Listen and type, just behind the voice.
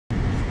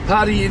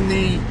Party in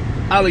the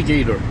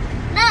alligator.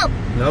 No.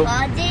 No.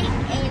 Party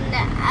in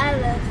the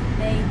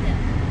elevator.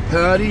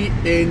 Party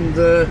in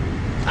the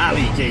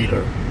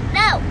alligator.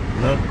 No.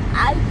 No.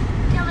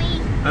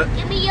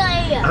 Give me your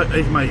ear.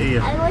 Here's my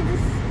ear. I want to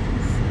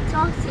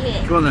talk to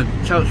you. Come on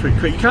then, shout straight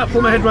quick. You can't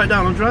pull my head right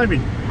down, I'm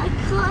driving. I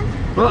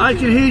can't. Well, I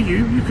can hear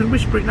you. You can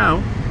whisper it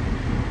now.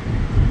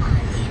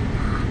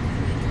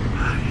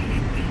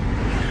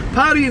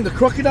 Party in the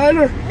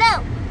crocodiler?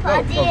 No.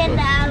 Party in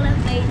the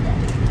elevator.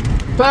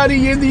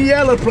 Party in the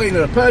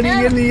aeroplaner. Party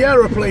No. in the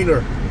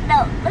aeroplaner.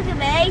 No. Look at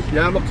me.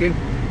 Yeah, I'm looking.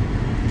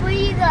 Put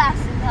your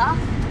glasses off.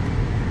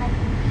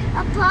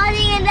 A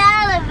party in the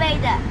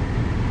elevator.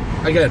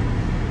 Again.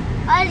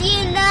 Party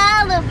in the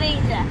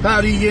elevator.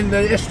 Party in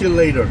the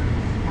escalator.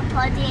 A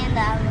party in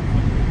the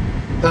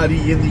elevator.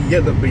 Party in the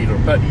elevator.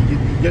 Party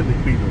in the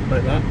elevator.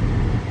 Like that.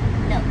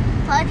 No.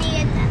 Party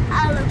in the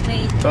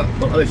elevator.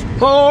 Look at this.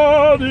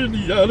 Party in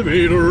the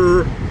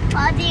elevator.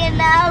 Party in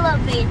the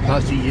elevator.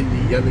 Party in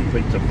the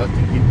elevator.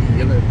 Party in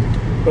the elevator.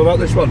 What about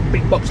this one?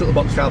 Big box, little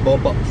box,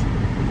 cardboard box.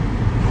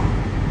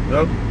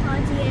 No?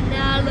 Party in the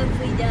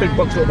elevator. Big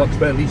box, little box,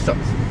 barely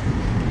stops.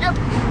 No.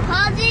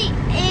 Party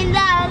in the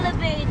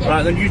elevator.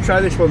 Right, then you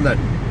try this one then.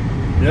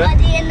 Yeah?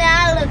 Party in the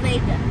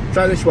elevator.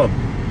 Try this one.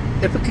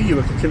 Ipaka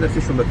Yuaka Kinaka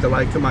Shumaka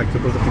Laika Maika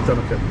Brother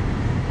Kitanaka.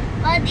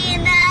 Party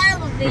in the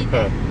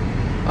elevator.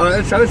 Alright,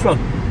 let's try this one.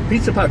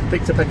 Pizza Piper,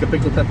 Pizza Pecker,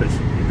 Pickled Peppers.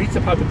 Pizza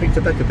Piper, Pizza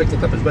Pecker, Pickled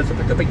Peppers. Where's the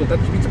Pecker, Pickled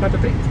Peppers? Pizza Piper,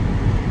 Picked.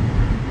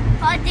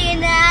 Party in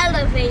the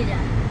elevator.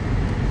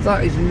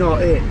 That is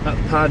not it.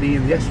 That's Party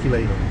in the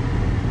escalator.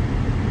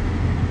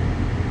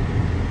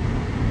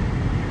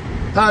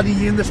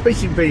 Party in the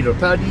Space Invader.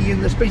 Party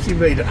in the Space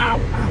Invader. Ow,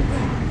 ow.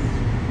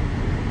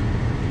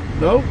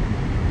 No?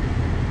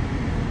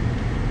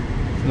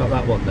 It's not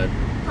that one then.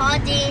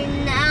 Party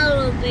in the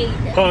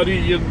elevator.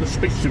 Party in the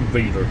Space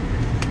Invader.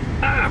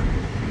 Ah!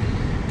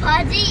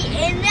 Party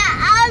in the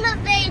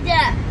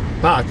elevator.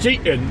 Party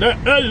in the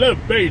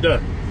elevator.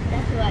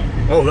 That's right.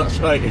 Oh, that's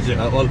right, is it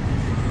that one?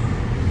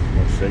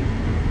 Let's see.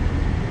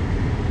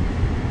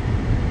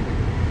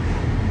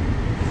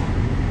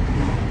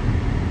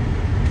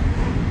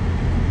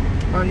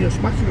 Oh, you're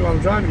smacking me while I'm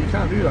driving. You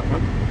can't do that,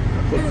 man.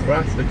 I could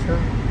crash the car.